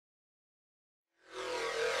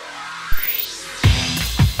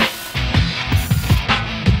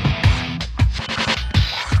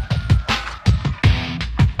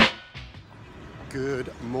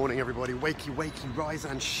wakey, rise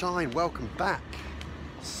and shine. Welcome back.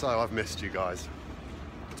 So I've missed you guys.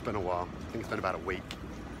 It's been a while. I think it's been about a week.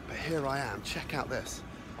 But here I am. Check out this.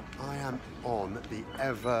 I am on the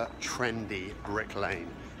ever trendy Brick Lane.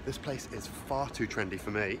 This place is far too trendy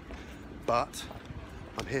for me, but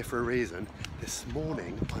I'm here for a reason. This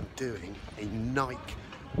morning I'm doing a Nike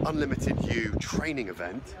Unlimited U training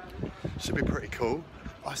event. Should be pretty cool.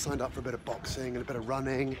 I signed up for a bit of boxing and a bit of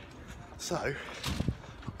running. So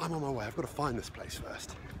I'm on my way. I've got to find this place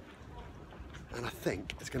first. And I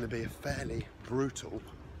think it's going to be a fairly brutal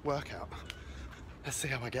workout. Let's see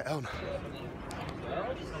how I get on.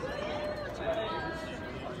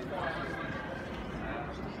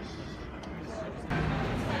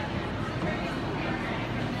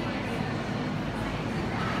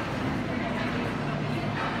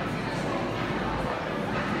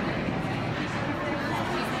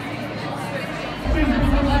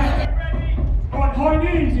 On high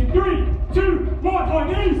knees in 3, 2, 1, high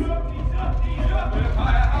knees.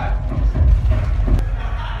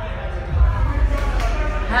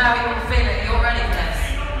 How are you all feeling? You all ready for this?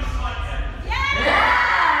 Yeah!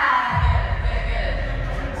 Good, good.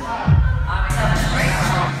 I'm having a great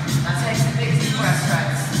one. Now take some big deep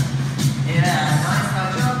breaths. Yeah, nice,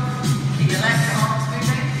 well job. Keep your legs and arms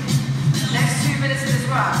moving. Next 2 minutes of this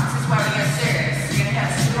run, this is where we get serious. You're going to get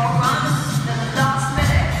a strong run, then the last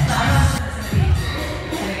minute, the last minute's going to be easy.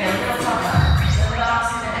 You're going to get a little tougher. The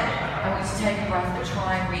last minute, I want you to take a breath and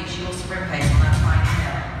try and reach your sprint pace on that tiny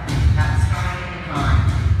hill. That's tiny and climb.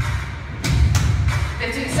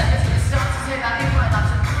 15 seconds for the start to take that incline up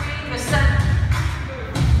to 3%.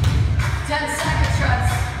 10 seconds, Trents.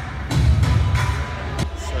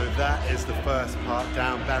 So that is the first part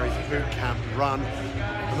down Barry's boot camp run.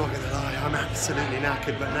 I'm not going to lie, I'm absolutely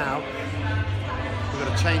knackered, but now we've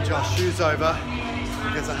got to change our shoes over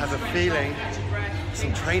because I have a feeling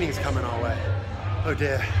some training's coming our way. Oh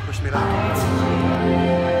dear, wish me luck.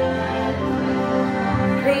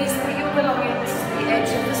 Please put your belongings to the edge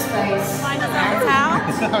of the space. Find us out.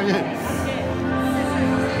 How are you?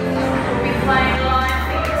 We'll be playing live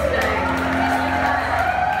for you today.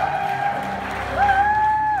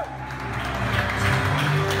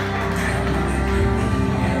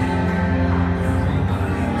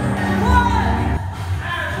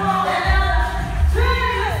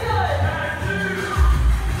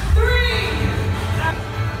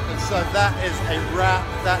 So that is a wrap,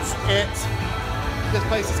 that's it. This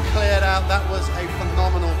place is cleared out. That was a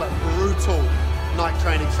phenomenal but brutal night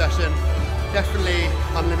training session. Definitely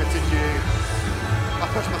Unlimited U. I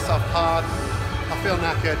pushed myself hard, I feel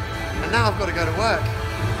knackered, and now I've got to go to work.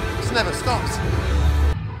 This never stops.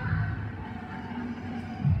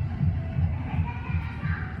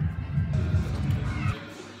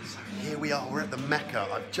 We are, we're at the Mecca.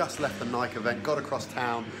 I've just left the Nike event, got across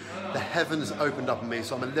town. The heavens opened up on me,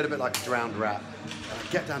 so I'm a little bit like a drowned rat.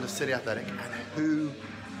 I get down to City Athletic, and who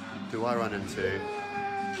do I run into?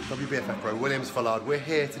 WBFF PRO Williams Falade. We're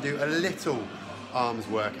here to do a little arms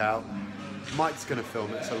workout. Mike's gonna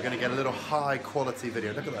film it, so we're gonna get a little high quality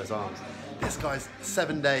video. Look at those arms. This guy's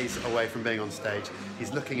 7 days away from being on stage.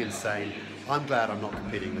 He's looking insane. I'm glad I'm not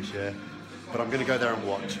competing this year, but I'm going to go there and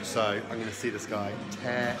watch. So I'm going to see this guy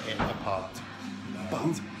tear it apart.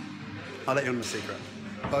 But I'll let you on the secret.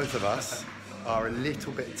 Both of us are a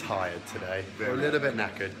little bit tired today. We're a little bit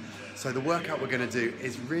knackered. So the workout we're going to do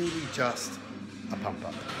is really just a pump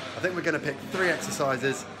up. I think we're going to pick 3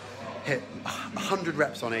 exercises, hit 100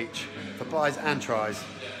 reps on each for bis and tris.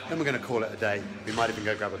 Then we're going to call it a day. We might even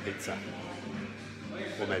go grab a pizza.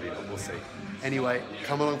 Or maybe not, we'll see. Anyway,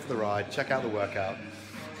 come along for the ride, check out the workout.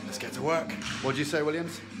 Let's get to work. What do you say,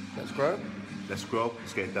 Williams? Let's grow? Let's grow,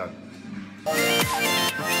 let's get it done.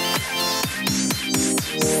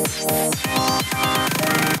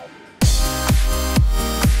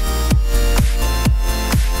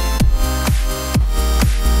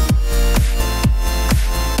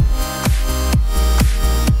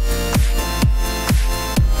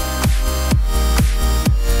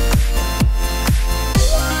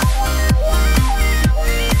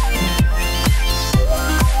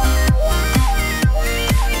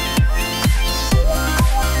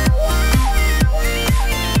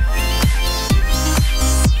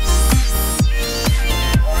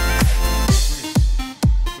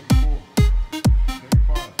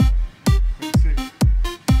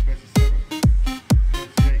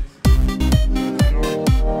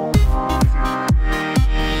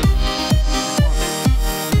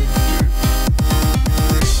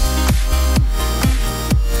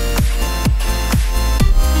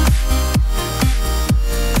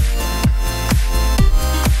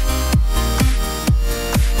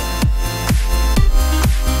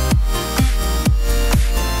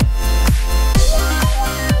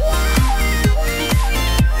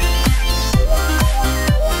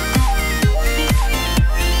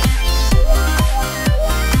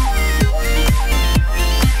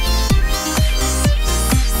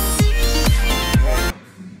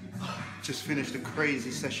 just finished a crazy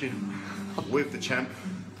session with the champ.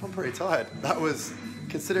 I'm pretty tired.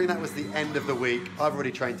 Considering that was the end of the week, I've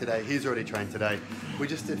already trained today, he's already trained today. We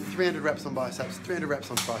just did 300 reps on biceps, 300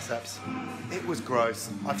 reps on triceps. It was gross.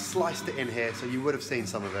 I've sliced it in here so you would have seen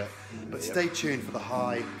some of it. But stay tuned for the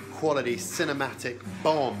high quality cinematic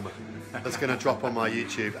bomb that's gonna drop on my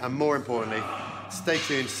YouTube. And more importantly, stay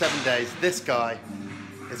tuned, 7 days. This guy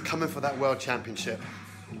is coming for that world championship.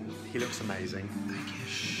 He looks amazing.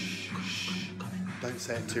 Don't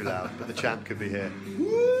say it too loud, but the champ could be here.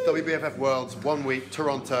 WBFF Worlds, 1 week,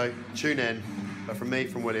 Toronto, tune in. But from me,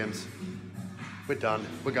 from Williams, we're done,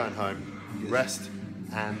 we're going home. Rest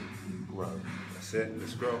and grow. That's it,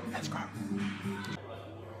 let's grow. Let's grow.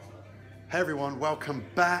 Hey everyone, welcome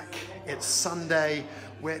back. It's Sunday.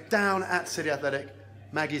 We're down at City Athletic.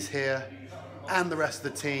 Maggie's here and the rest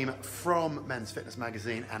of the team from Men's Fitness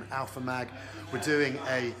Magazine and Alpha Mag. We're doing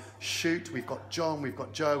a shoot. We've got John, we've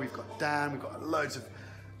got Joe, we've got Dan, we've got loads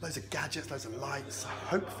of gadgets, loads of lights.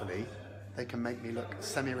 Hopefully they can make me look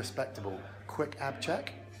semi-respectable. Quick ab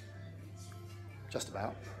check. Just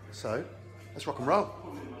about. So let's rock and roll.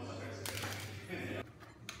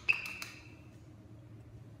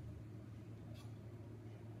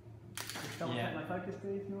 Yeah. My focus,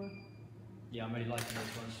 please, Noah? Yeah, I'm really liking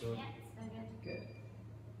this one, Shaun. Yeah, it's very good. Good.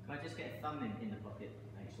 Can I just get a thumb in the pocket,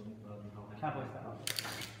 thanks, Shaun, rather than whole hand? Cowboy style.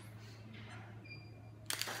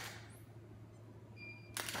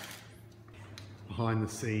 Behind the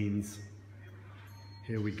scenes,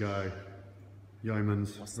 here we go.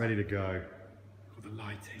 Yeoman's ready to go. Got the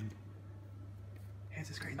lighting. Here's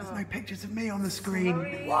the screen. There's no pictures of me on the screen.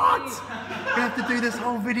 Sorry. What? We have to do this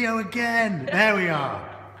whole video again. There we are.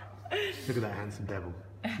 Look at that handsome devil.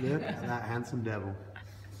 Look at that handsome devil.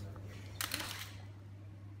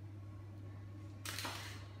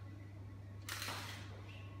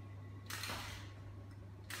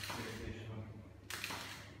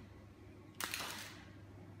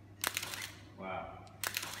 Wow.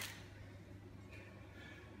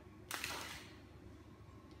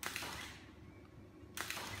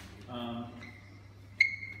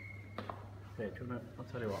 I'll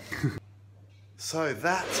tell you what. So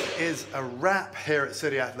that is a wrap here at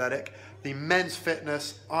City Athletic. The Men's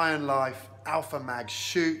Fitness, Iron Life, Alpha Mag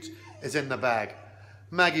shoot is in the bag.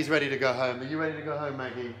 Maggie's ready to go home. Are you ready to go home,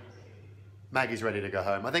 Maggie? Maggie's ready to go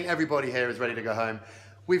home. I think everybody here is ready to go home.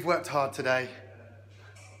 We've worked hard today.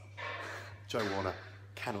 Joe Warner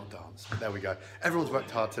cannot dance. There we go. Everyone's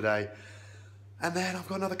worked hard today. And then I've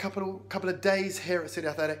got another couple of days here at City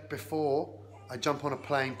Athletic before I jump on a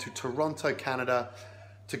plane to Toronto, Canada,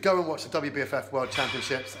 to go and watch the WBFF World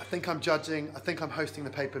Championships. I think I'm judging, I think I'm hosting the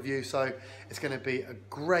pay-per-view, so it's gonna be a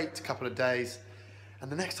great couple of days. And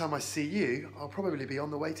the next time I see you, I'll probably be on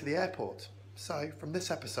the way to the airport. So from this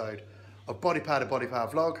episode of Bodypower to Bodypower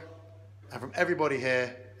Vlog, and from everybody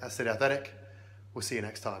here at City Athletic, we'll see you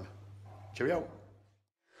next time. Cheerio.